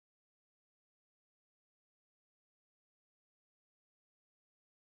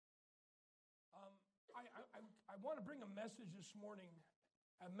I want to bring a message this morning,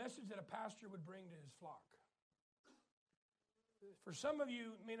 a message that a pastor would bring to his flock. For some of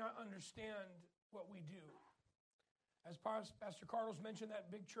you may not understand what we do. As Pastor Carlos mentioned, that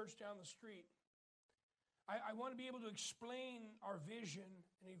big church down the street, I want to be able to explain our vision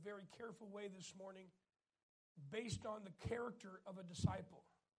in a very careful way this morning based on the character of a disciple.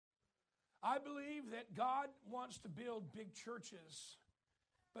 I believe that God wants to build big churches,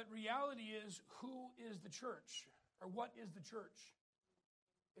 but reality is, who is the church? Or what is the church?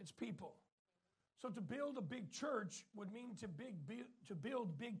 It's people. So to build a big church would mean to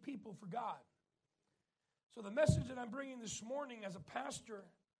build big people for God. So the message that I'm bringing this morning as a pastor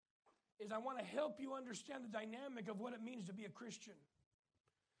is I want to help you understand the dynamic of what it means to be a Christian.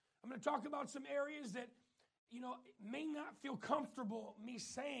 I'm going to talk about some areas that, may not feel comfortable me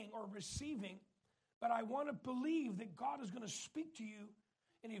saying or receiving, but I want to believe that God is going to speak to you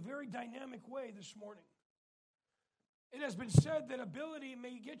in a very dynamic way this morning. It has been said that ability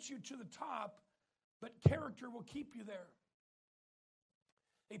may get you to the top, but character will keep you there.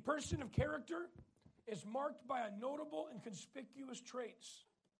 A person of character is marked by a notable and conspicuous traits.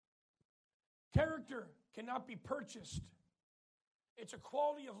 Character cannot be purchased. It's a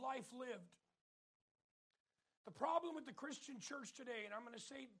quality of life lived. The problem with the Christian church today, and I'm going to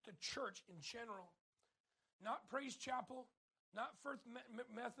say the church in general, not Praise Chapel, not First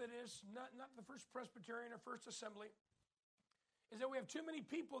Methodist, not the First Presbyterian or First Assembly, is that we have too many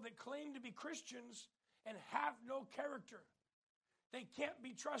people that claim to be Christians and have no character. They can't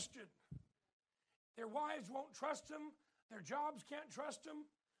be trusted. Their wives won't trust them. Their jobs can't trust them.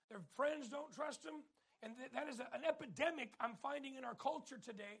 Their friends don't trust them. And that is an epidemic I'm finding in our culture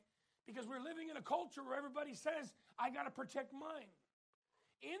today, because we're living in a culture where everybody says, I got to protect mine.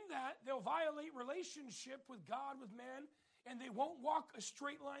 In that, they'll violate relationship with God, with man, and they won't walk a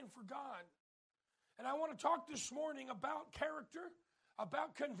straight line for God. And I want to talk this morning about character,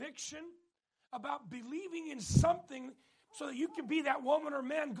 about conviction, about believing in something so that you can be that woman or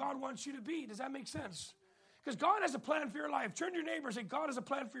man God wants you to be. Does that make sense? Because God has a plan for your life. Turn to your neighbor and say, God has a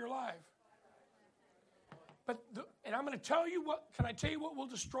plan for your life. And I'm going to tell you what, can I tell you what will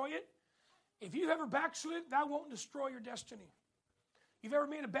destroy it? If you've ever backslid, that won't destroy your destiny. You've ever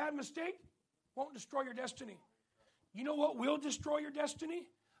made a bad mistake, won't destroy your destiny. You know what will destroy your destiny?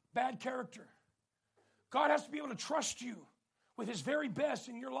 Bad character. God has to be able to trust you with his very best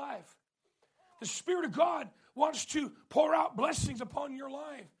in your life. The Spirit of God wants to pour out blessings upon your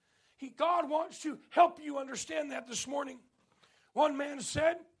life. God wants to help you understand that this morning. One man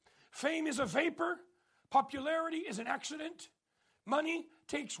said, fame is a vapor, popularity is an accident, money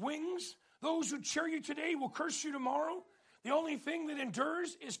takes wings. Those who cheer you today will curse you tomorrow. The only thing that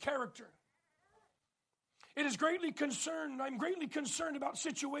endures is character. I'm greatly concerned about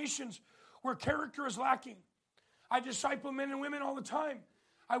situations where character is lacking. I disciple men and women all the time.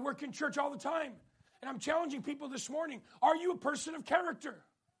 I work in church all the time. And I'm challenging people this morning. Are you a person of character?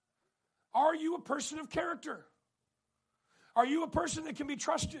 Are you a person of character? Are you a person that can be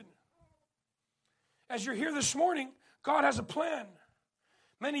trusted? As you're here this morning, God has a plan.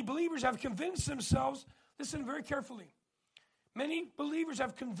 Many believers have convinced themselves, listen very carefully. Many believers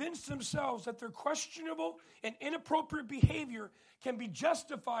have convinced themselves that their questionable and inappropriate behavior can be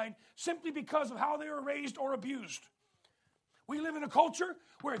justified simply because of how they were raised or abused. We live in a culture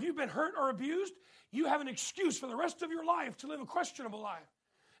where if you've been hurt or abused, you have an excuse for the rest of your life to live a questionable life.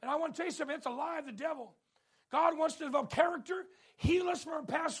 And I want to tell you something, that's a lie of the devil. God wants to develop character, heal us from our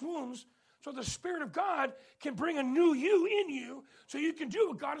past wounds, so the Spirit of God can bring a new you in you so you can do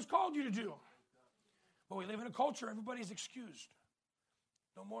what God has called you to do. But we live in a culture, everybody's excused.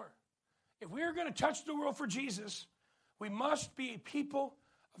 No more. If we are going to touch the world for Jesus, we must be a people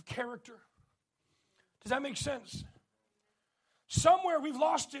of character. Does that make sense? Somewhere we've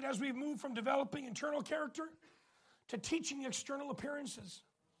lost it as we've moved from developing internal character to teaching external appearances.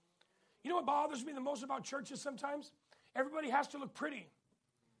 You know what bothers me the most about churches sometimes? Everybody has to look pretty.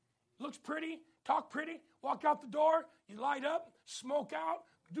 Looks pretty, talk pretty, walk out the door, you light up, smoke out,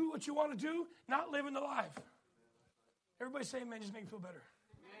 do what you want to do, not living the life. Everybody say amen, just make me feel better.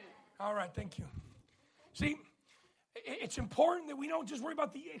 Amen. All right, thank you. See, it's important that we don't just worry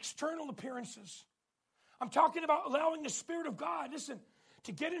about the external appearances. I'm talking about allowing the Spirit of God, listen,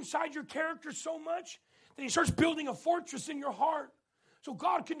 to get inside your character so much that he starts building a fortress in your heart so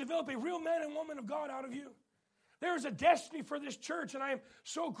God can develop a real man and woman of God out of you. There is a destiny for this church, and I am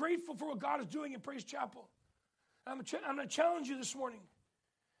so grateful for what God is doing in Praise Chapel. I'm going to challenge you this morning.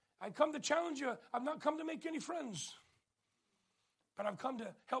 I come to challenge you. I've not come to make any friends, but I've come to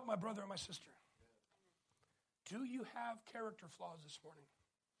help my brother and my sister. Do you have character flaws this morning?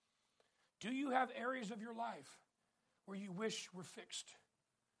 Do you have areas of your life where you wish were fixed?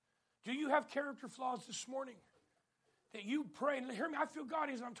 Do you have character flaws this morning that you pray? And hear me, I feel God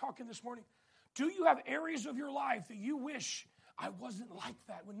as I'm talking this morning. Do you have areas of your life that you wish I wasn't like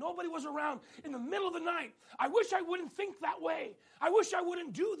that? When nobody was around in the middle of the night, I wish I wouldn't think that way. I wish I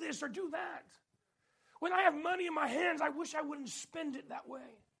wouldn't do this or do that. When I have money in my hands, I wish I wouldn't spend it that way.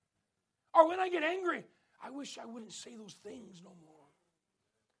 Or when I get angry, I wish I wouldn't say those things no more.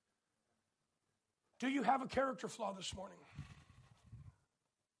 Do you have a character flaw this morning?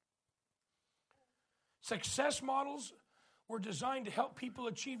 Success models were designed to help people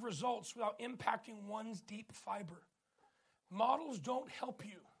achieve results without impacting one's deep fiber. Models don't help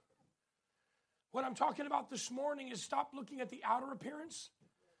you. What I'm talking about this morning is stop looking at the outer appearance,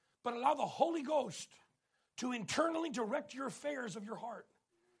 but allow the Holy Ghost to internally direct your affairs of your heart.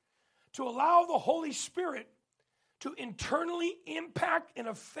 To allow the Holy Spirit to internally impact and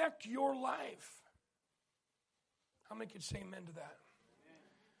affect your life. How many could say amen to that?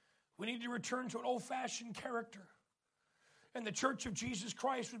 We need to return to an old-fashioned character. And the Church of Jesus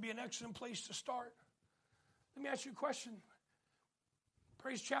Christ would be an excellent place to start. Let me ask you a question.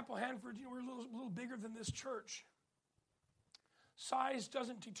 Praise Chapel Hanford, we're a little bigger than this church. Size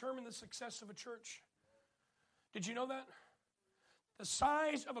doesn't determine the success of a church. Did you know that? The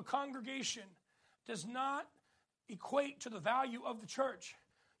size of a congregation does not equate to the value of the church.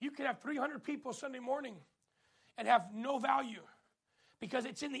 You could have 300 people Sunday morning and have no value, because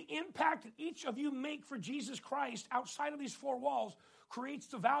it's in the impact that each of you make for Jesus Christ outside of these four walls creates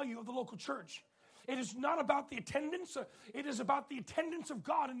the value of the local church. It is not about the attendance. It is about the attendance of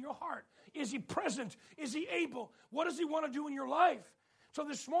God in your heart. Is He present? Is He able? What does He want to do in your life? So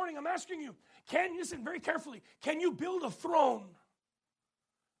this morning I'm asking you, listen very carefully, can you build a throne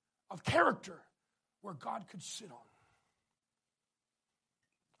of character where God could sit on?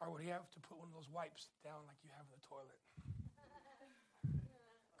 Or would He have to put one of those wipes down like you have in the toilet?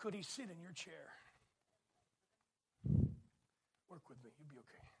 Could He sit in your chair? Work with me. You'll be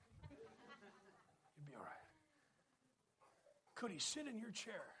okay. You'll be all right. Could He sit in your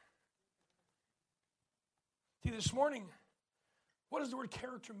chair? See, this morning, what does the word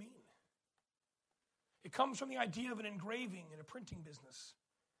character mean? It comes from the idea of an engraving in a printing business.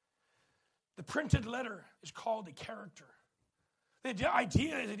 The printed letter is called a character. The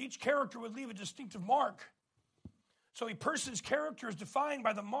idea is that each character would leave a distinctive mark. So a person's character is defined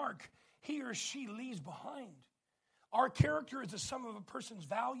by the mark he or she leaves behind. Our character is the sum of a person's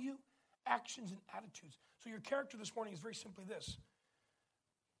value, actions, and attitudes. So your character this morning is very simply this.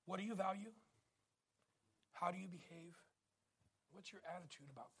 What do you value? How do you behave? What's your attitude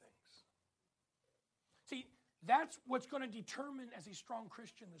about things? See, that's what's going to determine as a strong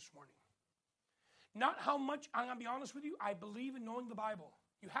Christian this morning. Not how much, I'm going to be honest with you, I believe in knowing the Bible.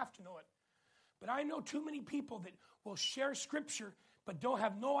 You have to know it. But I know too many people that will share Scripture but don't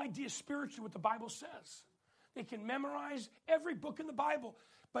have no idea spiritually what the Bible says. They can memorize every book in the Bible,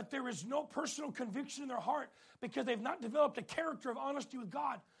 but there is no personal conviction in their heart because they've not developed a character of honesty with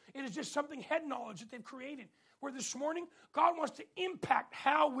God. It is just something head knowledge that they've created. Where this morning, God wants to impact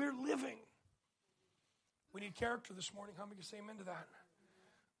how we're living. We need character this morning. How many can say amen to that?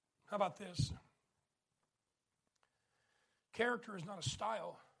 How about this? Character is not a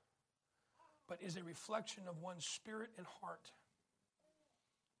style, but is a reflection of one's spirit and heart.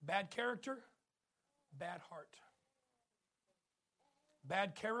 Bad character, bad heart.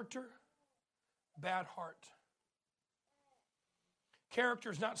 Bad character, bad heart. Character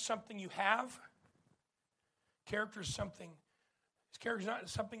is not something you have. Character is not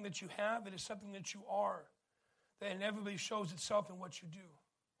something that you have. It is something that you are, that inevitably shows itself in what you do.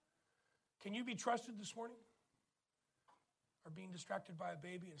 Can you be trusted this morning? Or being distracted by a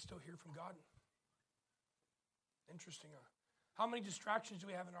baby and still hear from God? Interesting. How many distractions do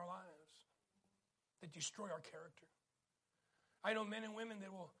we have in our lives that destroy our character? I know men and women that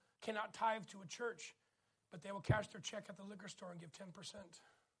cannot tithe to a church, but they will cash their check at the liquor store and give 10%.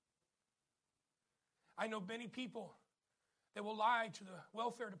 I know many people that will lie to the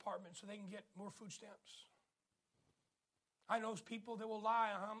welfare department so they can get more food stamps. I know people that will lie.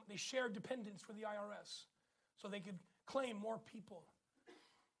 They share dependents for the IRS so they could claim more people.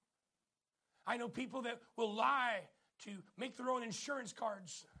 I know people that will lie to make their own insurance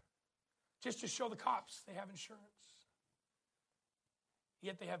cards just to show the cops they have insurance.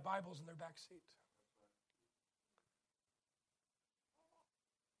 Yet they have Bibles in their back seat.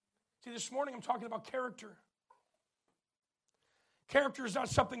 See, this morning I'm talking about character. Character is not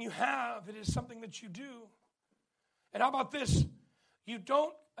something you have, it is something that you do. And how about this? You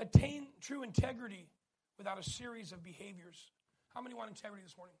don't attain true integrity without a series of behaviors. How many want integrity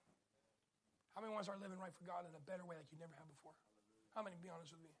this morning? How many want to start living right for God in a better way like you never have before? How many, be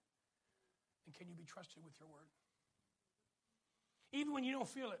honest with me? And can you be trusted with your word? Even when you don't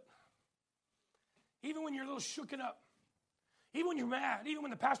feel it. Even when you're a little shooken up. Even when you're mad. Even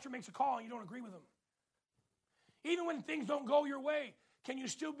when the pastor makes a call and you don't agree with him. Even when things don't go your way, can you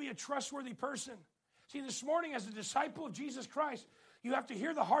still be a trustworthy person? See, this morning as a disciple of Jesus Christ, you have to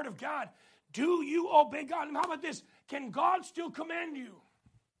hear the heart of God. Do you obey God? And how about this? Can God still command you?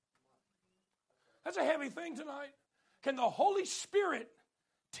 That's a heavy thing tonight. Can the Holy Spirit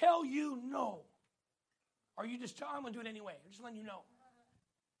tell you no? Or you just tell, I'm going to do it anyway. I'm just letting you know.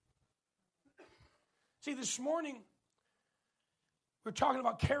 See, this morning, we're talking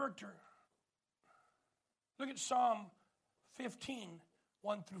about character. Look at Psalm 15,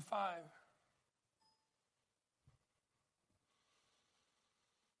 1 through 5.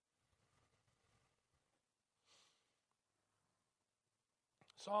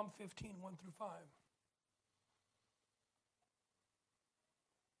 Psalm 15, 1 through 5.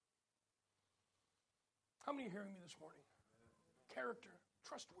 How many are hearing me this morning? Character,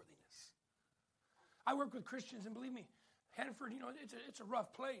 trustworthiness. I work with Christians, and believe me, Hanford, it's a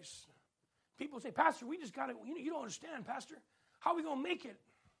rough place. People say, Pastor, we just got to, you don't understand, Pastor. How are we going to make it?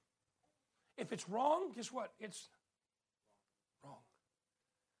 If it's wrong, guess what? It's wrong.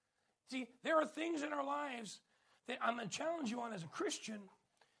 See, there are things in our lives that I'm going to challenge you on as a Christian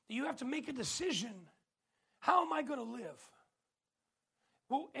that you have to make a decision. How am I going to live?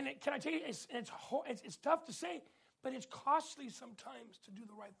 Well, and can I tell you, it's tough to say, but it's costly sometimes to do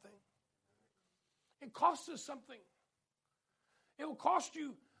the right thing. It costs us something. It will cost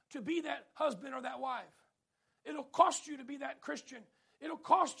you to be that husband or that wife. It'll cost you to be that Christian. It'll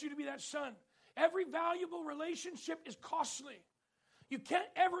cost you to be that son. Every valuable relationship is costly. You can't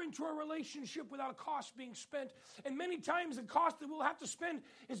ever enter a relationship without a cost being spent. And many times the cost that we'll have to spend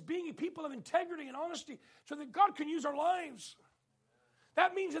is being a people of integrity and honesty so that God can use our lives.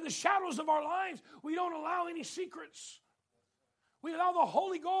 That means in the shadows of our lives, we don't allow any secrets. We allow the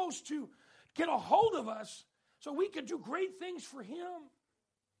Holy Ghost to get a hold of us so we can do great things for Him.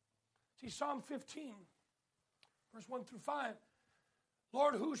 See, Psalm 15, verse 1 through 5.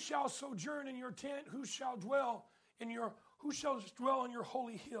 Lord, who shall sojourn in your tent? Who shall dwell in your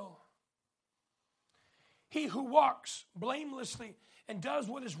holy hill? He who walks blamelessly and does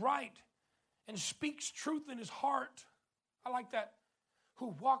what is right and speaks truth in his heart. I like that.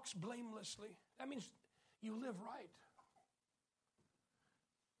 Who walks blamelessly. That means you live right.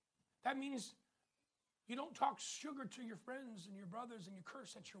 That means you don't talk sugar to your friends and your brothers and you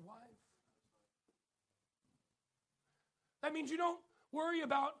curse at your wife. That means you don't worry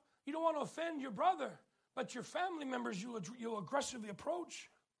about, you don't want to offend your brother, but your family members you'll aggressively approach.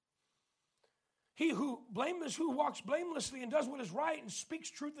 He who walks blamelessly and does what is right and speaks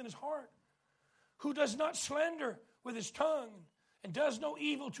truth in his heart, who does not slander with his tongue and does no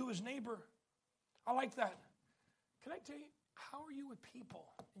evil to his neighbor. I like that. Can I tell you, how are you with people?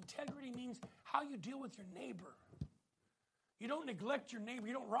 Integrity means how you deal with your neighbor. You don't neglect your neighbor.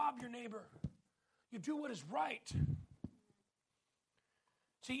 You don't rob your neighbor. You do what is right.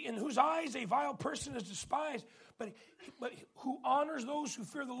 See, in whose eyes a vile person is despised, but who honors those who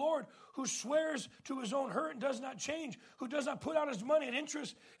fear the Lord, who swears to his own hurt and does not change, who does not put out his money at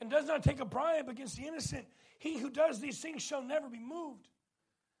interest and does not take a bribe against the innocent. He who does these things shall never be moved.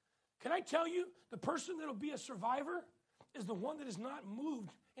 Can I tell you, the person that will be a survivor is the one that is not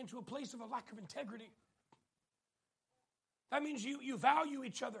moved into a place of a lack of integrity. That means you value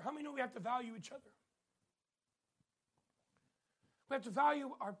each other. How many know we have to value each other? We have to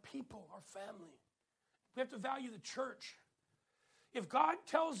value our people, our family. We have to value the church. If God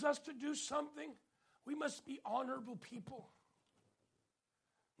tells us to do something, we must be honorable people.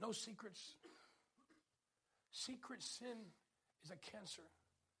 No secrets. Secret sin is a cancer.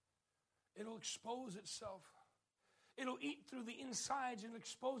 It'll expose itself. It'll eat through the insides and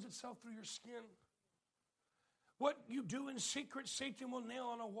expose itself through your skin. What you do in secret, Satan will nail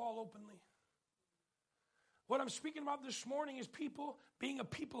on a wall openly. What I'm speaking about this morning is people being a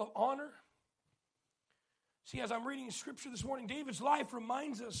people of honor. See, as I'm reading scripture this morning, David's life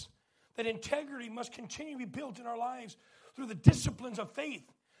reminds us that integrity must continue to be built in our lives through the disciplines of faith.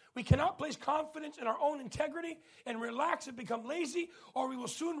 We cannot place confidence in our own integrity and relax and become lazy, or we will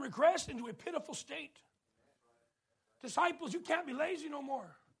soon regress into a pitiful state. Disciples, you can't be lazy no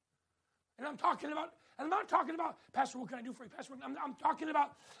more. And I'm not talking about, Pastor, what can I do for you? Pastor, I'm talking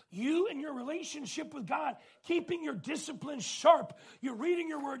about you and your relationship with God, keeping your discipline sharp. You're reading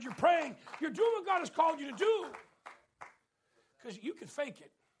your word, you're praying, you're doing what God has called you to do. Because you can fake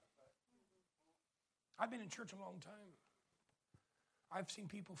it. I've been in church a long time. I've seen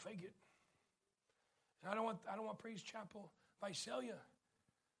people fake it. And I don't want Praise Chapel Visalia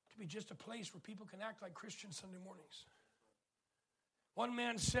to be just a place where people can act like Christians Sunday mornings. One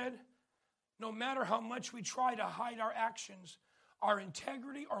man said, no matter how much we try to hide our actions, our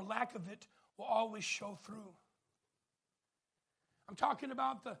integrity or lack of it will always show through. I'm talking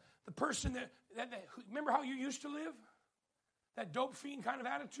about the person that remember how you used to live? That dope fiend kind of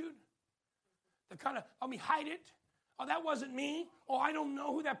attitude? The kind of, let me hide it. Oh, that wasn't me. Oh, I don't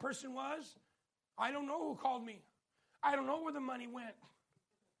know who that person was. I don't know who called me. I don't know where the money went.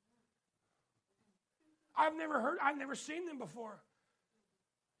 I've never seen them before.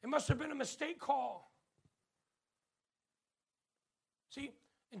 It must have been a mistake call. See,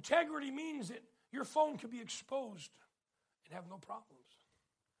 integrity means that your phone could be exposed and have no problems.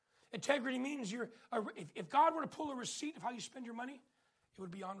 Integrity means if God were to pull a receipt of how you spend your money, it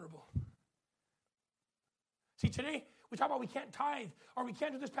would be honorable. See, today we talk about we can't tithe or we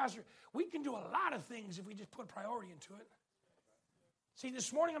can't do this, Pastor. We can do a lot of things if we just put priority into it. See,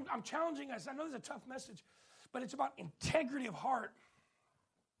 this morning I'm challenging us. I know this is a tough message, but it's about integrity of heart.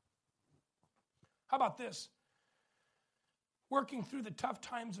 How about this? Working through the tough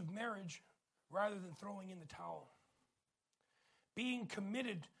times of marriage rather than throwing in the towel. Being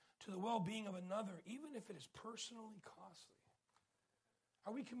committed to the well-being of another, even if it is personally costly.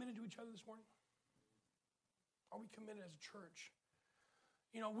 Are we committed to each other this morning? Are we committed as a church?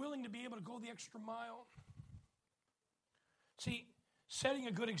 Willing to be able to go the extra mile? See, setting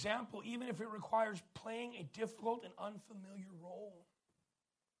a good example, even if it requires playing a difficult and unfamiliar role.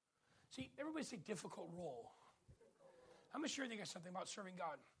 See, everybody say difficult role. I'm sure they got something about serving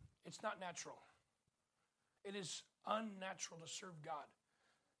God. It's not natural. It is unnatural to serve God.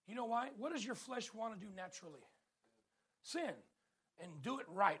 You know why? What does your flesh want to do naturally? Sin. And do it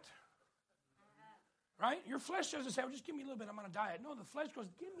right. Right? Your flesh doesn't say, just give me a little bit, I'm on a diet. No, the flesh goes,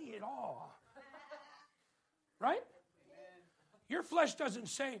 give me it all. Right? Your flesh doesn't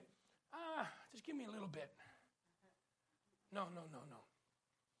say, just give me a little bit. No. No.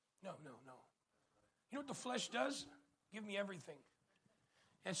 You know what the flesh does? Give me everything.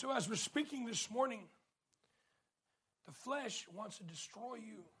 And so as we're speaking this morning, the flesh wants to destroy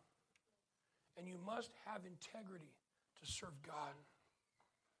you. And you must have integrity to serve God.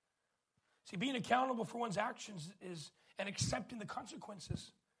 See, being accountable for one's actions and accepting the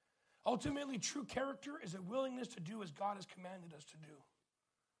consequences. Ultimately, true character is a willingness to do as God has commanded us to do.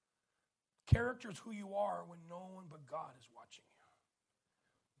 Character is who you are when no one but God is watching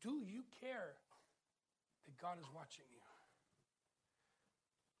you. Do you care that God is watching you?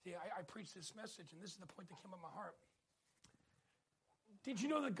 See, I preached this message, and this is the point that came up my heart. Did you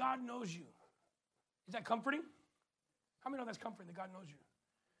know that God knows you? Is that comforting? How many know that's comforting, that God knows you?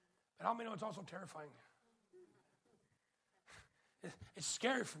 But how many know it's also terrifying? It's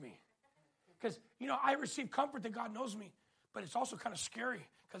scary for me. Because, I receive comfort that God knows me, but it's also kind of scary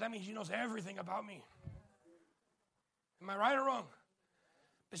because that means He knows everything about me. Am I right or wrong?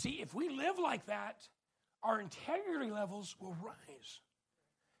 But see, if we live like that, our integrity levels will rise.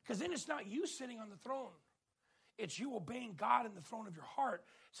 Because then it's not you sitting on the throne. It's you obeying God in the throne of your heart,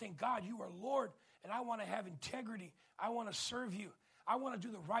 saying, God, you are Lord, and I want to have integrity. I want to serve you. I want to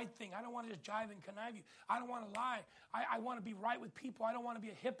do the right thing. I don't want to just jive and connive you. I don't want to lie. I want to be right with people. I don't want to be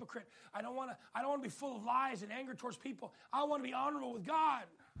a hypocrite. I don't want to be full of lies and anger towards people. I want to be honorable with God.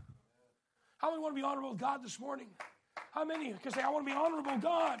 How many want to be honorable with God this morning? How many can say, I want to be honorable with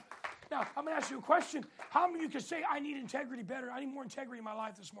God? Now, I'm going to ask you a question. How many of you can say, I need integrity better? I need more integrity in my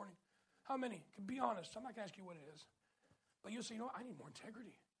life this morning. How many? Can be honest. I'm not going to ask you what it is. But you'll say, I need more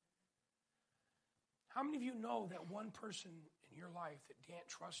integrity. How many of you know that one person in your life that can't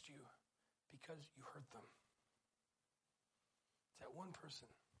trust you because you hurt them? It's that one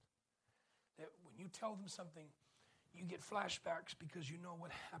person that when you tell them something, you get flashbacks because you know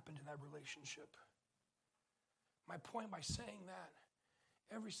what happened to that relationship. My point by saying that,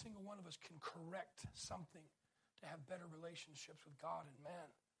 every single one of us can correct something to have better relationships with God and man.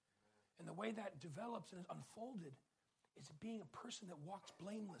 And the way that develops and is unfolded is being a person that walks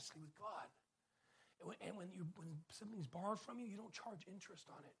blamelessly with God. And when something's borrowed from you, you don't charge interest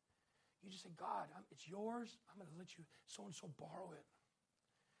on it. You just say, God, it's yours. I'm going to let you so-and-so borrow it.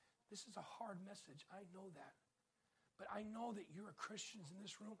 This is a hard message. I know that. But I know that you're Christians in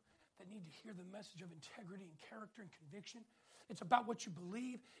this room that need to hear the message of integrity and character and conviction. It's about what you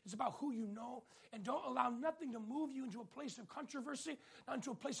believe. It's about who you know. And don't allow nothing to move you into a place of controversy, not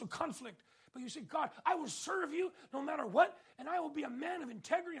into a place of conflict. But you say, God, I will serve you no matter what, and I will be a man of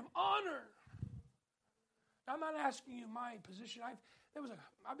integrity, of honor. Now, I'm not asking you my position.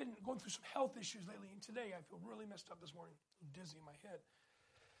 I've been going through some health issues lately, and today I feel really messed up this morning. I'm dizzy in my head.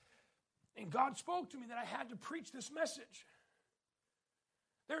 And God spoke to me that I had to preach this message.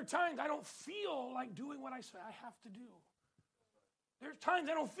 There are times I don't feel like doing what I say I have to do. There's times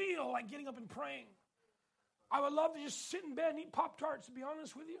I don't feel like getting up and praying. I would love to just sit in bed and eat Pop-Tarts, to be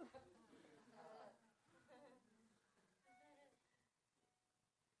honest with you.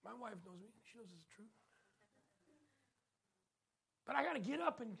 My wife knows me. She knows it's the truth. But I got to get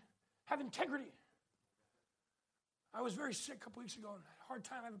up and have integrity. I was very sick a couple weeks ago and had a hard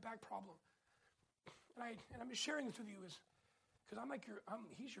time. I have a back problem. And I'm just sharing this with you because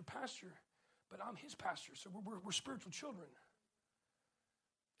he's your pastor, but I'm his pastor. So we're spiritual children.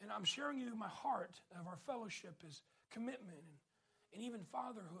 And I'm sharing you my heart of our fellowship is commitment and even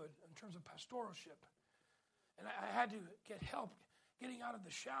fatherhood in terms of pastoralship. And I had to get help getting out of the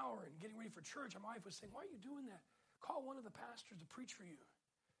shower and getting ready for church. And my wife was saying, why are you doing that? Call one of the pastors to preach for you.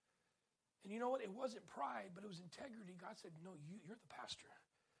 And you know what? It wasn't pride, but it was integrity. God said, no, you're the pastor.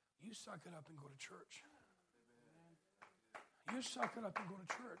 You suck it up and go to church. You suck it up and go to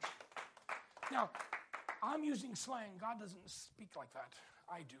church. Now, I'm using slang. God doesn't speak like that.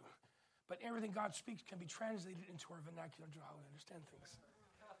 I do. But everything God speaks can be translated into our vernacular to how we understand things.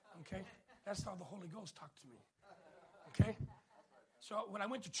 Okay? That's how the Holy Ghost talked to me. Okay? So when I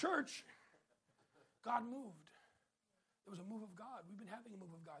went to church, God moved. There was a move of God. We've been having a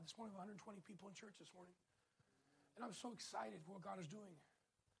move of God. This morning, 120 people in church this morning. And I'm so excited for what God is doing.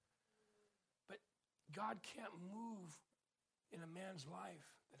 But God can't move in a man's life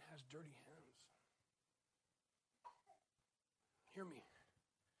that has dirty hands. Hear me.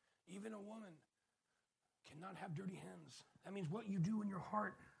 Even a woman cannot have dirty hands. That means what you do in your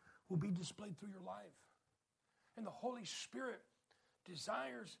heart will be displayed through your life. And the Holy Spirit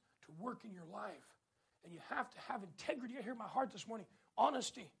desires to work in your life. And you have to have integrity. I hear my heart this morning.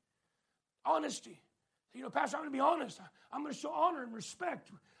 Honesty. Honesty. You know, Pastor, I'm going to be honest. I'm going to show honor and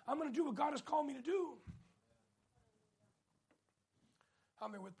respect. I'm going to do what God has called me to do. How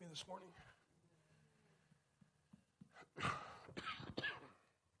many are with me this morning?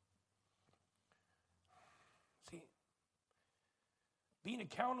 See, being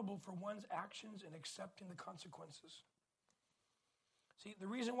accountable for one's actions and accepting the consequences. See, the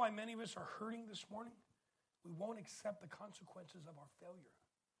reason why many of us are hurting this morning, we won't accept the consequences of our failure.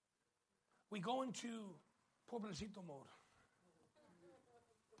 We go into pobrecito mode.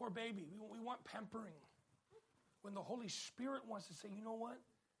 Poor baby. We want pampering. When the Holy Spirit wants to say, you know what?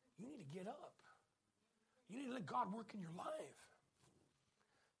 You need to get up. You need to let God work in your life.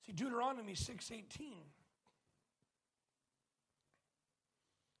 See, Deuteronomy 6:18.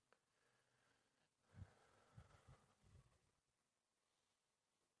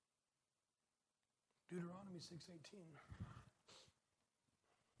 Deuteronomy 6:18.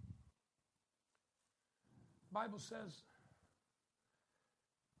 The Bible says,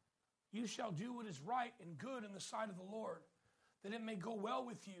 you shall do what is right and good in the sight of the Lord, that it may go well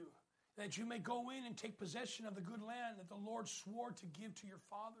with you, that you may go in and take possession of the good land that the Lord swore to give to your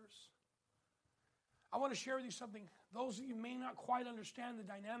fathers. I want to share with you something. Those of you may not quite understand the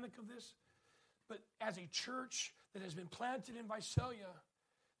dynamic of this, but as a church that has been planted in Visalia,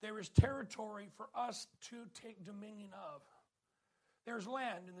 there is territory for us to take dominion of. There's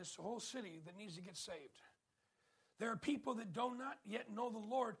land in this whole city that needs to get saved. There are people that do not yet know the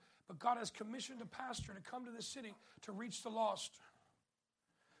Lord, but God has commissioned a pastor to come to this city to reach the lost.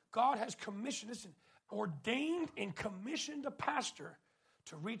 God has commissioned, ordained and commissioned a pastor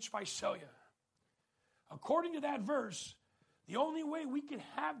to reach Visalia. According to that verse, the only way we can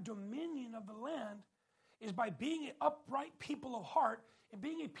have dominion of the land is by being an upright people of heart and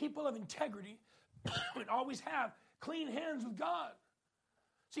being a people of integrity and always have clean hands with God.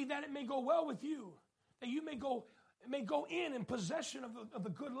 See, that it may go well with you, that you may go in possession of the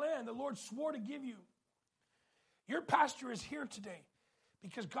good land the Lord swore to give you. Your pastor is here today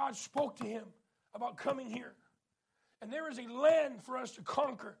because God spoke to him about coming here. And there is a land for us to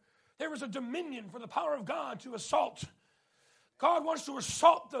conquer. There is a dominion for the power of God to assault. God wants to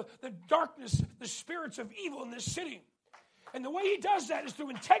assault the darkness, the spirits of evil in this city. And the way he does that is through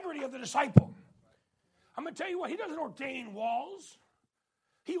integrity of the disciple. I'm going to tell you what, he doesn't ordain walls.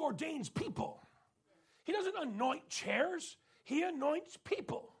 He ordains people. He doesn't anoint chairs. He anoints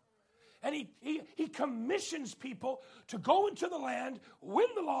people. And he commissions people to go into the land, win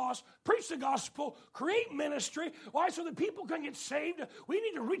the lost, preach the gospel, create ministry. Why? So that people can get saved. We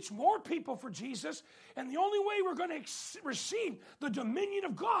need to reach more people for Jesus. And the only way we're going to receive the dominion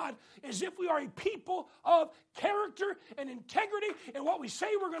of God is if we are a people of character and integrity. And what we say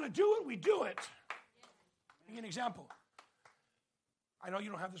we're going to do it, we do it. I'll give you an example. I know you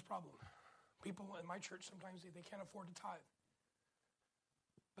don't have this problem. People in my church, sometimes they can't afford to tithe.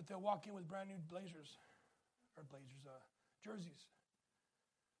 But they'll walk in with brand new jerseys,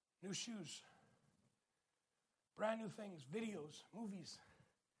 new shoes, brand new things, videos, movies.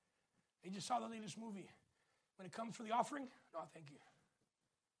 They just saw the latest movie. When it comes for the offering, no, thank you.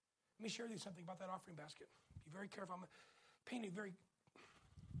 Let me share with you something about that offering basket. Be very careful. I'm painting a very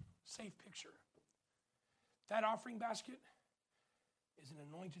safe picture. That offering basket is an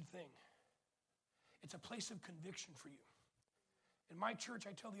anointed thing. It's a place of conviction for you. In my church,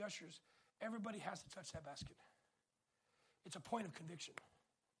 I tell the ushers, everybody has to touch that basket. It's a point of conviction.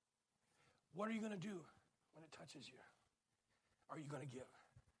 What are you going to do when it touches you? Are you going to give?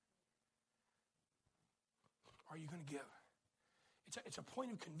 Are you going to give? It's a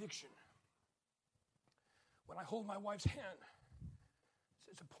point of conviction. When I hold my wife's hand,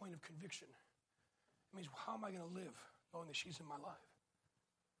 it's a point of conviction. It means, how am I going to live knowing that she's in my life?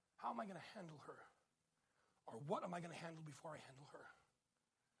 How am I going to handle her? Or what am I going to handle before I handle her?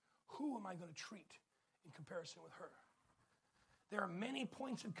 Who am I going to treat in comparison with her? There are many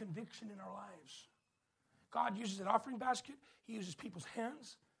points of conviction in our lives. God uses an offering basket. He uses people's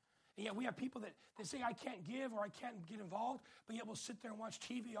hands. And yet we have people that say, I can't give or I can't get involved, but yet we'll sit there and watch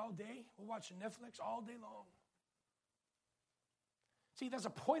TV all day. We'll watch Netflix all day long. See, that's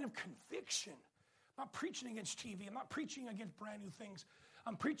a point of conviction. I'm not preaching against TV. I'm not preaching against brand new things.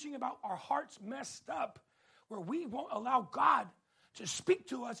 I'm preaching about our hearts messed up where we won't allow God to speak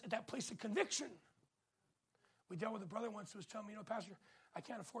to us at that place of conviction. We dealt with a brother once who was telling me, Pastor, I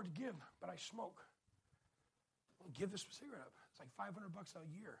can't afford to give, but I smoke. Well, give this cigarette up. It's like $500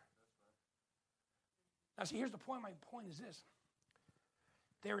 a year. Now, see, here's the point. My point is this.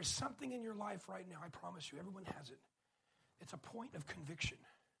 There is something in your life right now, I promise you, everyone has it. It's a point of conviction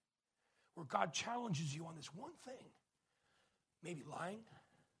where God challenges you on this one thing. Maybe lying,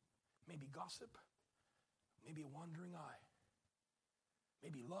 maybe gossip, maybe a wandering eye,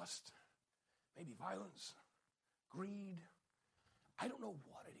 maybe lust, maybe violence, greed. I don't know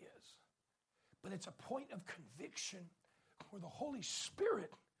what it is, but it's a point of conviction where the Holy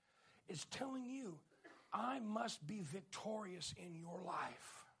Spirit is telling you, I must be victorious in your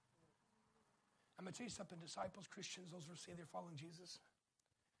life. I'm going to tell you something, disciples, Christians, those who say they're following Jesus.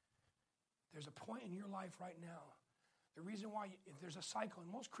 There's a point in your life right now. The reason why, if there's a cycle,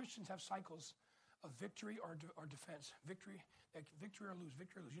 and most Christians have cycles of victory or defense. Victory or lose,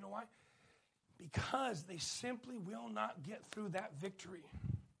 victory or lose. You know why? Because they simply will not get through that victory.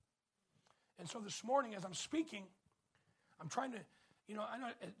 And so this morning, as I'm speaking, I'm trying to, I know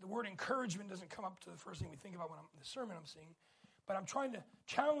the word encouragement doesn't come up to the first thing we think about when the sermon I'm seeing, but I'm trying to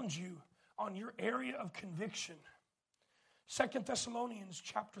challenge you on your area of conviction. 2 Thessalonians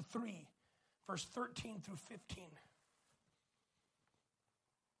chapter 3, verse 13 through 15.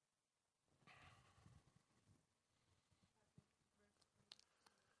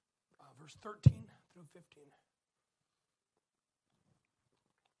 Verse 13 through 15.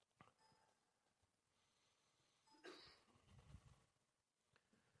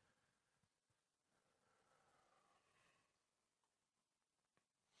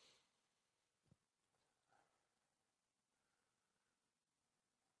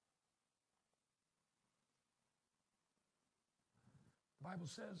 The Bible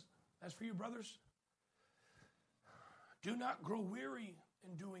says, as for you, brothers, do not grow weary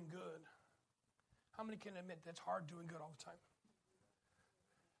in doing good. How many can admit that's hard doing good all the time?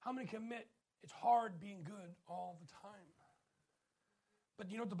 How many can admit it's hard being good all the time? But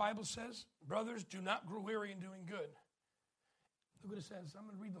you know what the Bible says? Brothers, do not grow weary in doing good. Look what it says. I'm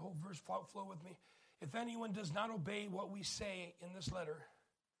going to read the whole verse. Flow with me. If anyone does not obey what we say in this letter,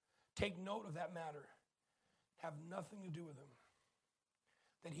 take note of that matter. Have nothing to do with him,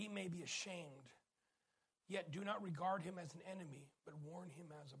 that he may be ashamed. Yet do not regard him as an enemy, but warn him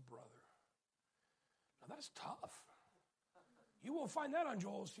as a brother. Now that's tough. You won't find that on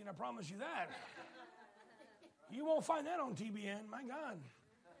Joel Osteen, I promise you that. You won't find that on TBN, my God.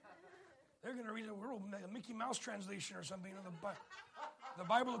 They're going to read a Mickey Mouse translation or something, the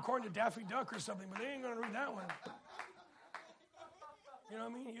Bible according to Daffy Duck or something, but they ain't going to read that one. You know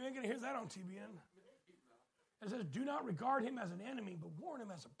what I mean? You ain't going to hear that on TBN. It says, do not regard him as an enemy, but warn him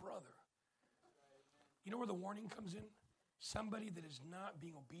as a brother. You know where the warning comes in? Somebody that is not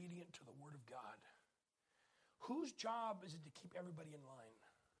being obedient to the word of God. Whose job is it to keep everybody in line?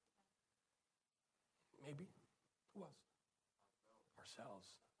 Maybe. Who else? Ourselves.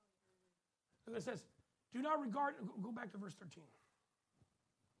 Look, it says, do not regard, go back to verse 13.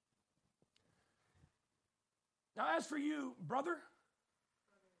 Now, as for you, brother,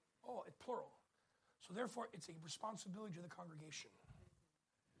 it's plural. So therefore, it's a responsibility to the congregation.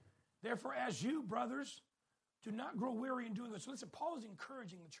 Therefore, as you, brothers, Do not grow weary in doing good. So listen, Paul is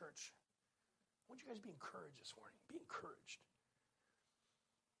encouraging the church. I want you guys to be encouraged this morning. Be encouraged.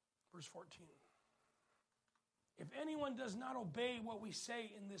 Verse 14. If anyone does not obey what we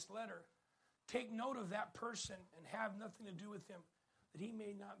say in this letter, take note of that person and have nothing to do with him, that he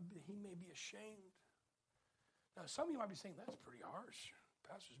may be ashamed. Now, some of you might be saying, that's pretty harsh.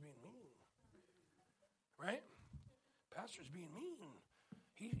 Pastor's being mean. Right? Pastor's being mean.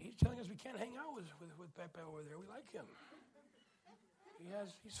 He's telling us we can't hang out with Pepe over there. We like him.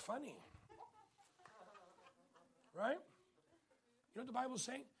 He's funny. Right? You know what the Bible's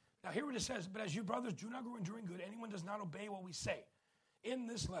saying? Now, hear what it says. But as you brothers do not grow in doing good, anyone does not obey what we say in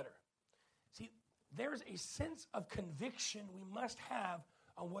this letter. See, there's a sense of conviction we must have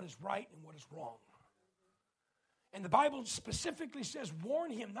on what is right and what is wrong. And the Bible specifically says, warn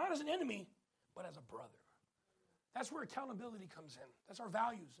him, not as an enemy, but as a brother. That's where accountability comes in. That's our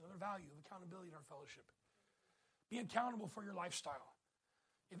values, another value of accountability in our fellowship. Be accountable for your lifestyle.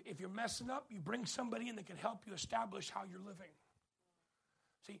 If you're messing up, you bring somebody in that can help you establish how you're living.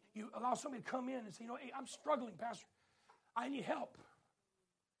 See, you allow somebody to come in and say, hey, I'm struggling, Pastor. I need help.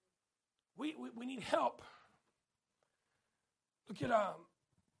 We need help. Look at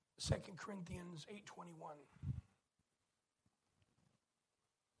 2 Corinthians 8:21.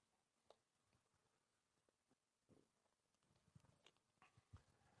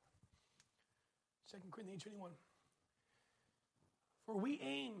 2 Corinthians 8:21. For we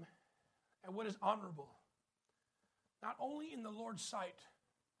aim at what is honorable, not only in the Lord's sight,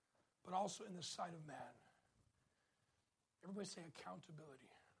 but also in the sight of man. Everybody say accountability.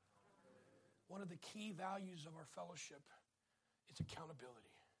 One of the key values of our fellowship is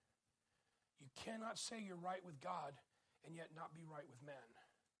accountability. You cannot say you're right with God and yet not be right with man.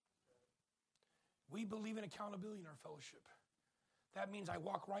 We believe in accountability in our fellowship. That means I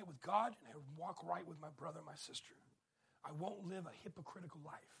walk right with God and I walk right with my brother and my sister. I won't live a hypocritical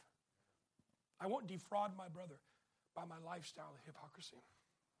life. I won't defraud my brother by my lifestyle of hypocrisy.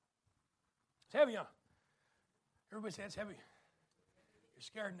 It's heavy, huh? Everybody say it's heavy. You're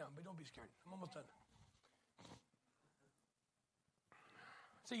scared now, but don't be scared. I'm almost done.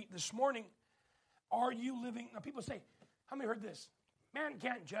 See, this morning, are you living? Now, people say, how many heard this? Man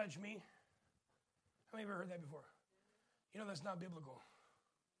can't judge me. How many have ever heard that before? You know, that's not biblical.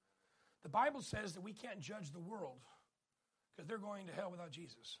 The Bible says that we can't judge the world because they're going to hell without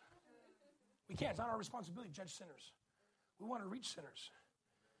Jesus. We can't. It's not our responsibility to judge sinners. We want to reach sinners.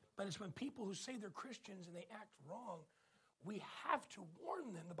 But it's when people who say they're Christians and they act wrong, we have to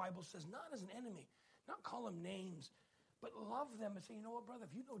warn them. The Bible says not as an enemy, not call them names, but love them and say, you know what, brother,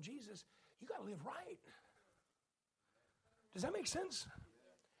 if you know Jesus, you got to live right. Does that make sense?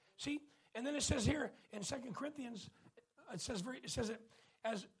 See, and then it says here in 2 Corinthians, it says it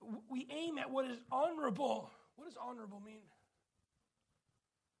as we aim at what is honorable. What does honorable mean?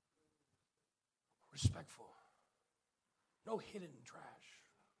 Respectful. No hidden trash.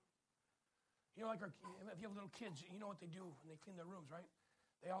 You know, like if you have little kids, you know what they do when they clean their rooms, right?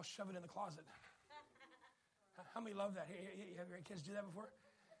 They all shove it in the closet. How many love that? Hey, have your kids do that before?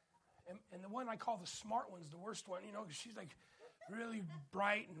 And the one I call the smart one's the worst one, you know, because she's like really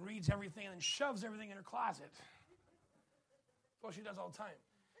bright and reads everything and then shoves everything in her closet. That's what she does all the time.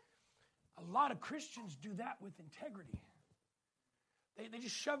 A lot of Christians do that with integrity. They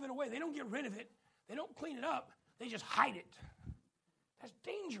just shove it away. They don't get rid of it. They don't clean it up. They just hide it. That's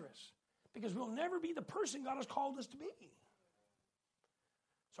dangerous because we'll never be the person God has called us to be.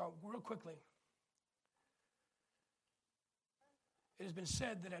 So real quickly, it has been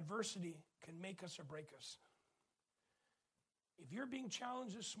said that adversity can make us or break us. If you're being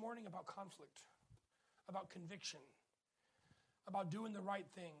challenged this morning about conflict, about conviction, about doing the right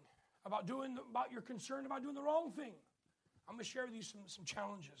thing, about your concern about doing the wrong thing, I'm going to share with you some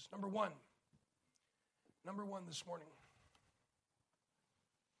challenges. Number one this morning.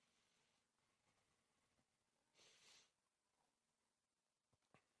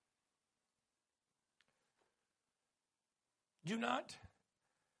 Do not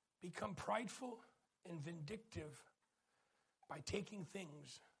become prideful and vindictive by taking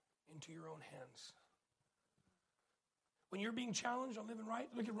things into your own hands. When you're being challenged on living right,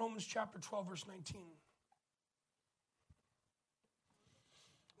 look at Romans chapter 12, verse 19.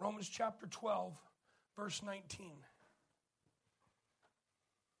 Romans chapter 12, verse 19.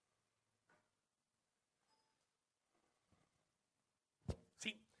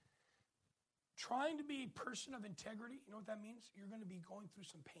 See, trying to be a person of integrity, you know what that means? You're going to be going through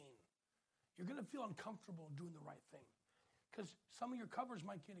some pain. You're going to feel uncomfortable doing the right thing because some of your covers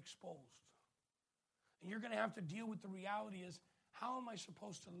might get exposed. And you're going to have to deal with the reality is, how am I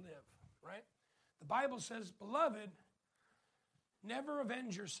supposed to live, right? The Bible says, beloved, never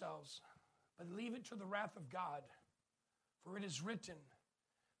avenge yourselves, but leave it to the wrath of God. For it is written,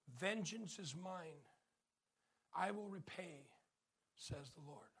 vengeance is mine, I will repay, says the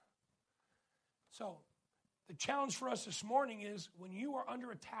Lord. So, the challenge for us this morning is when you are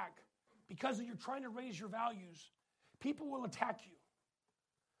under attack, because you're trying to raise your values, people will attack you.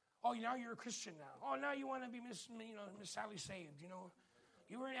 Oh, now you're a Christian now. Oh, now you want to be Miss Sally saved,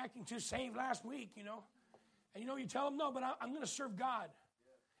 You weren't acting too saved last week, And you tell them, no, but I'm going to serve God.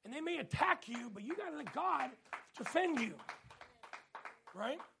 And they may attack you, but you got to let God defend you.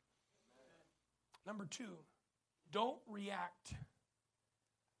 Right? Number 2, don't react.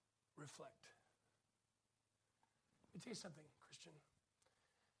 Reflect. Let me tell you something, Christian.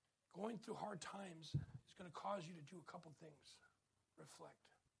 Going through hard times is going to cause you to do a couple things. Reflect.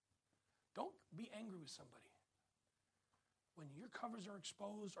 Don't be angry with somebody. When your covers are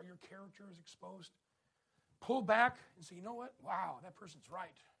exposed or your character is exposed, pull back and say, you know what? Wow, that person's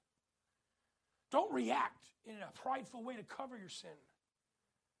right. Don't react in a prideful way to cover your sin.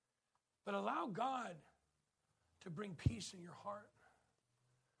 But allow God to bring peace in your heart.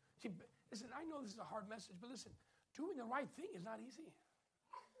 See, listen, I know this is a hard message, but listen, doing the right thing is not easy.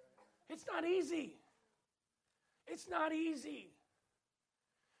 It's not easy. It's not easy.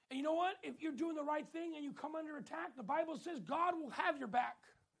 And you know what? If you're doing the right thing and you come under attack, the Bible says God will have your back.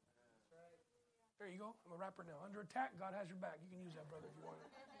 There you go. I'm a rapper now. Under attack, God has your back. You can use that, brother, if you want it.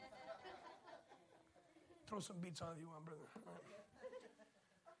 Throw some beats on if you want, brother. All right.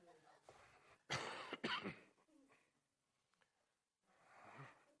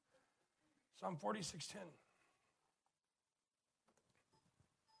 Psalm 46:10.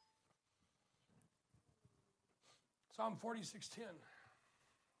 Psalm 46:10.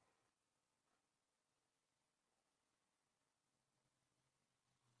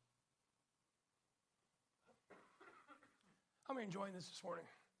 How many enjoying this morning?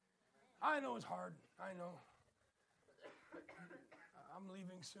 I know it's hard. I know. I'm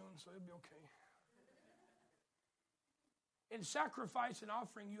leaving soon, so it'll be okay. In sacrifice and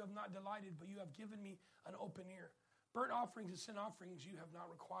offering you have not delighted, but you have given me an open ear. Burnt offerings and sin offerings you have not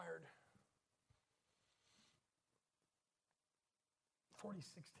required.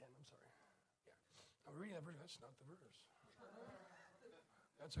 46:10, I'm sorry. Yeah. I'm reading that verse. That's not the verse.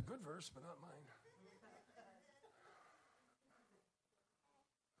 That's a good verse, but not mine.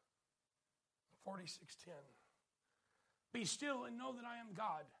 46:10. Be still and know that I am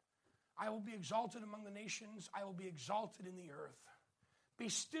God. I will be exalted among the nations. I will be exalted in the earth. Be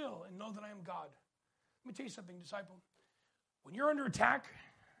still and know that I am God. Let me tell you something, disciple. When you're under attack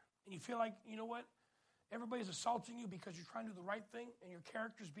and you feel like, you know what, everybody's assaulting you because you're trying to do the right thing and your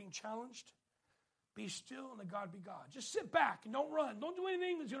character's being challenged, be still and let God be God. Just sit back and don't run. Don't do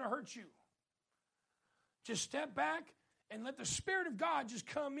anything that's going to hurt you. Just step back and let the Spirit of God just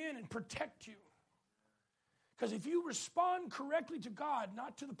come in and protect you. Because if you respond correctly to God,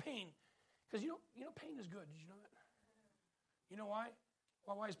 not to the pain, because you know pain is good. Did you know that? You know why?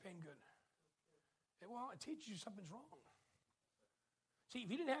 Well, why is pain good? Well, it teaches you something's wrong. See,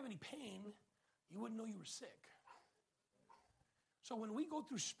 if you didn't have any pain, you wouldn't know you were sick. So when we go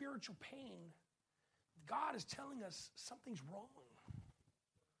through spiritual pain, God is telling us something's wrong.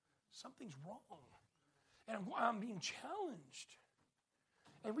 Something's wrong. And I'm being challenged.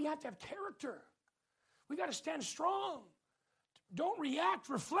 And we have to have character. We got to stand strong. Don't react,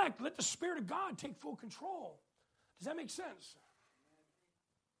 reflect. Let the Spirit of God take full control. Does that make sense?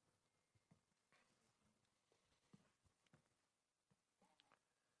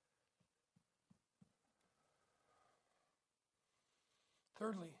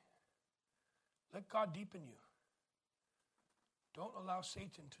 Thirdly, let God deepen you. Don't allow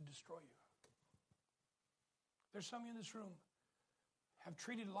Satan to destroy you. There's some of you in this room have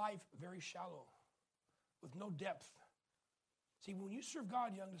treated life very shallow, with no depth. See, when you serve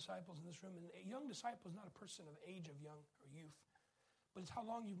God, young disciples in this room, and a young disciple is not a person of age of young or youth, but it's how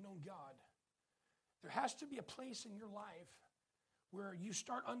long you've known God. There has to be a place in your life where you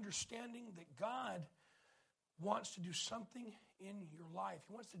start understanding that God wants to do something in your life.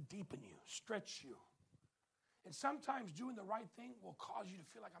 He wants to deepen you, stretch you. And sometimes doing the right thing will cause you to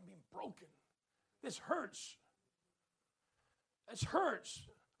feel like I'm being broken. This hurts. This hurts.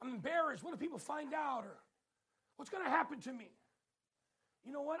 I'm embarrassed. What if people find out? Or what's going to happen to me?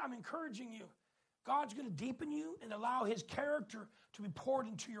 You know what? I'm encouraging you. God's going to deepen you and allow His character to be poured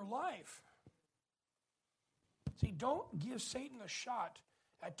into your life. See, don't give Satan a shot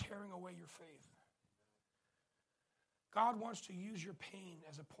at tearing away your faith. God wants to use your pain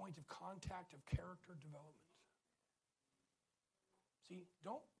as a point of contact of character development. See,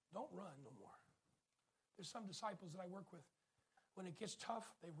 don't run no more. There's some disciples that I work with. When it gets tough,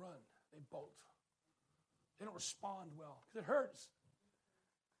 they run. They bolt. They don't respond well because it hurts.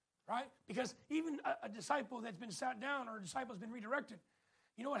 Right? Because even a disciple that's been sat down or a disciple has been redirected,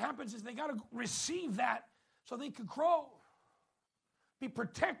 you know what happens is they got to receive that so they could grow. Be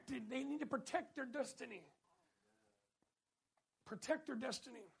protected. They need to protect their destiny. Protect their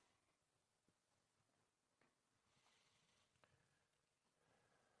destiny.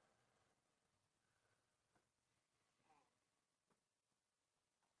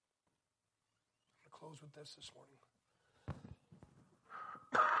 I'm going to close with this morning.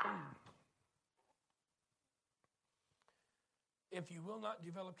 If you will not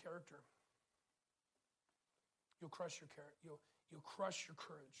develop character, you'll crush your character. You'll crush your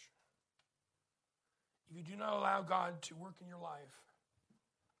courage. If you do not allow God to work in your life,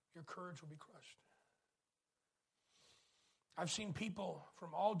 your courage will be crushed. I've seen people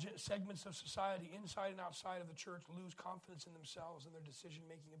from all segments of society, inside and outside of the church, lose confidence in themselves and their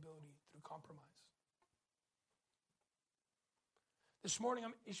decision-making ability through compromise. This morning,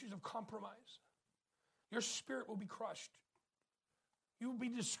 issues of compromise. Your spirit will be crushed. You will be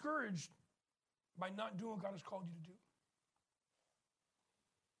discouraged by not doing what God has called you to do.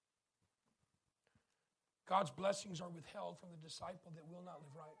 God's blessings are withheld from the disciple that will not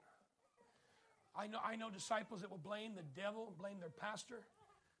live right. I know disciples that will blame the devil, blame their pastor,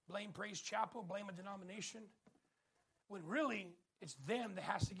 blame Praise Chapel, blame a denomination, when really it's them that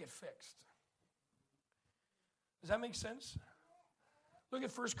has to get fixed. Does that make sense? Look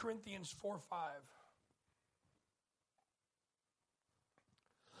at 1 Corinthians 4:5.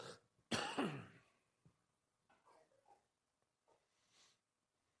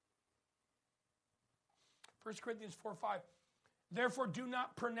 1 Corinthians 4:5. Therefore, do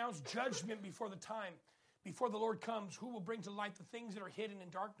not pronounce judgment before the time, before the Lord comes, who will bring to light the things that are hidden in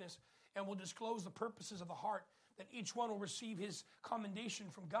darkness and will disclose the purposes of the heart, that each one will receive his commendation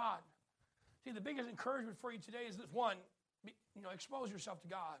from God. See, the biggest encouragement for you today is this: one, expose yourself to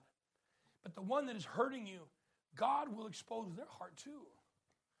God. But the one that is hurting you, God will expose their heart too.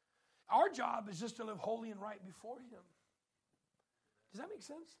 Our job is just to live holy and right before him. Does that make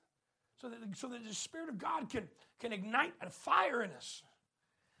sense? So that the Spirit of God can ignite a fire in us.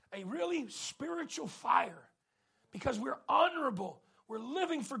 A really spiritual fire. Because we're honorable. We're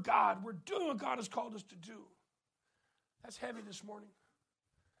living for God. We're doing what God has called us to do. That's heavy this morning.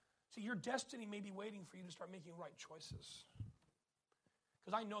 See, your destiny may be waiting for you to start making right choices.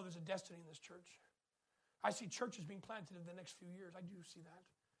 Because I know there's a destiny in this church. I see churches being planted in the next few years. I do see that.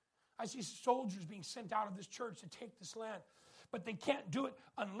 I see soldiers being sent out of this church to take this land. But they can't do it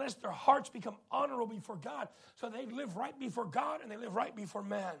unless their hearts become honorable before God. So they live right before God and they live right before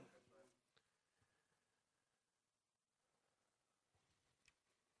man.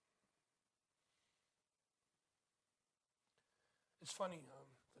 It's funny,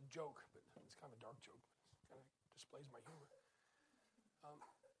 a joke, but it's kind of a dark joke. It kind of displays my humor.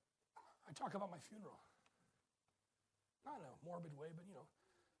 I talk about my funeral. Not in a morbid way, but,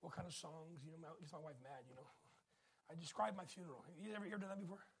 what kind of songs, gets my wife mad, I describe my funeral. You ever done that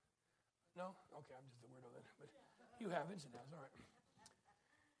before? No? Okay, I'm just a weirdo then. But you have, it's all right.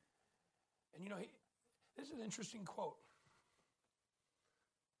 And this is an interesting quote.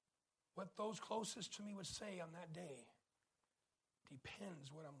 What those closest to me would say on that day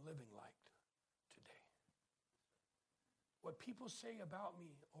depends what I'm living like today. What people say about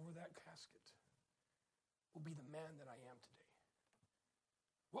me over that casket will be the man that I am today.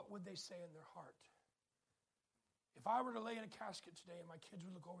 What would they say in their heart? If I were to lay in a casket today and my kids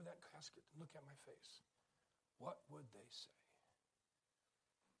would look over that casket and look at my face, what would they say?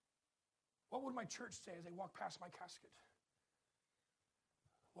 What would my church say as they walk past my casket?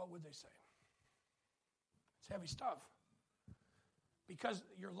 What would they say? It's heavy stuff. Because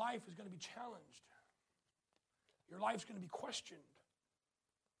your life is going to be challenged. Your life's going to be questioned.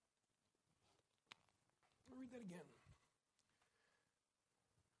 Let me read that again.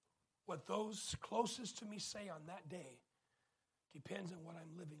 What those closest to me say on that day depends on what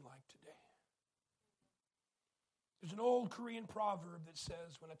I'm living like today. There's an old Korean proverb that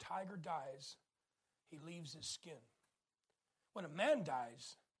says, when a tiger dies, he leaves his skin. When a man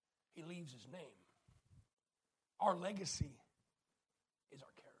dies, he leaves his name. Our legacy is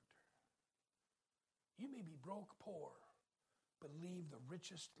our character. You may be broke, poor, but leave the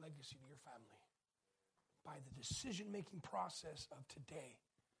richest legacy to your family by the decision-making process of today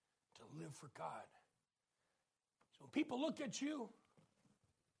to live for God. So when people look at you,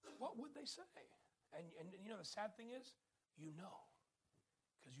 what would they say? And the sad thing is,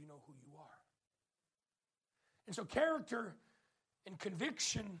 because you know who you are. And so character and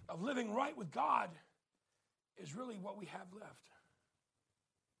conviction of living right with God is really what we have left.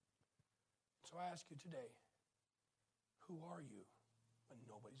 So I ask you today, who are you when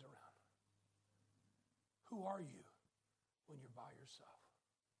nobody's around? Who are you when you're by yourself?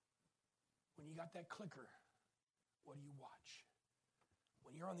 When you got that clicker, what do you watch?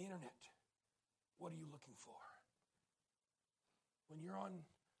 When you're on the internet, what are you looking for? When you're on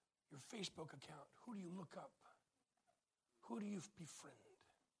your Facebook account, who do you look up? Who do you befriend?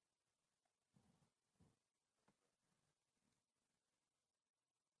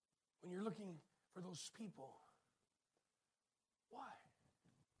 When you're looking for those people, why?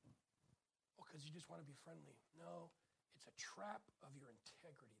 Oh, because you just want to be friendly. No, it's a trap of your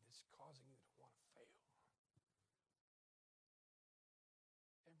integrity that's causing you to want to fail.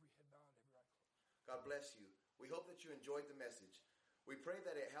 Every head bowed, every eye closed. God bless you. We hope that you enjoyed the message. We pray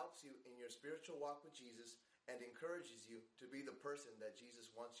that it helps you in your spiritual walk with Jesus and encourages you to be the person that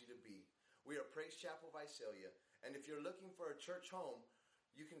Jesus wants you to be. We are Praise Chapel Visalia, and if you're looking for a church home,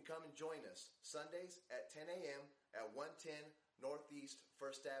 you can come and join us Sundays at 10 a.m. at 110 Northeast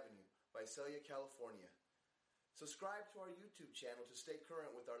 1st Avenue, Visalia, California. Subscribe to our YouTube channel to stay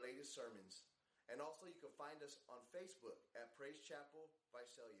current with our latest sermons. And also you can find us on Facebook at Praise Chapel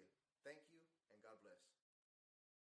Visalia. Thank you, and God bless.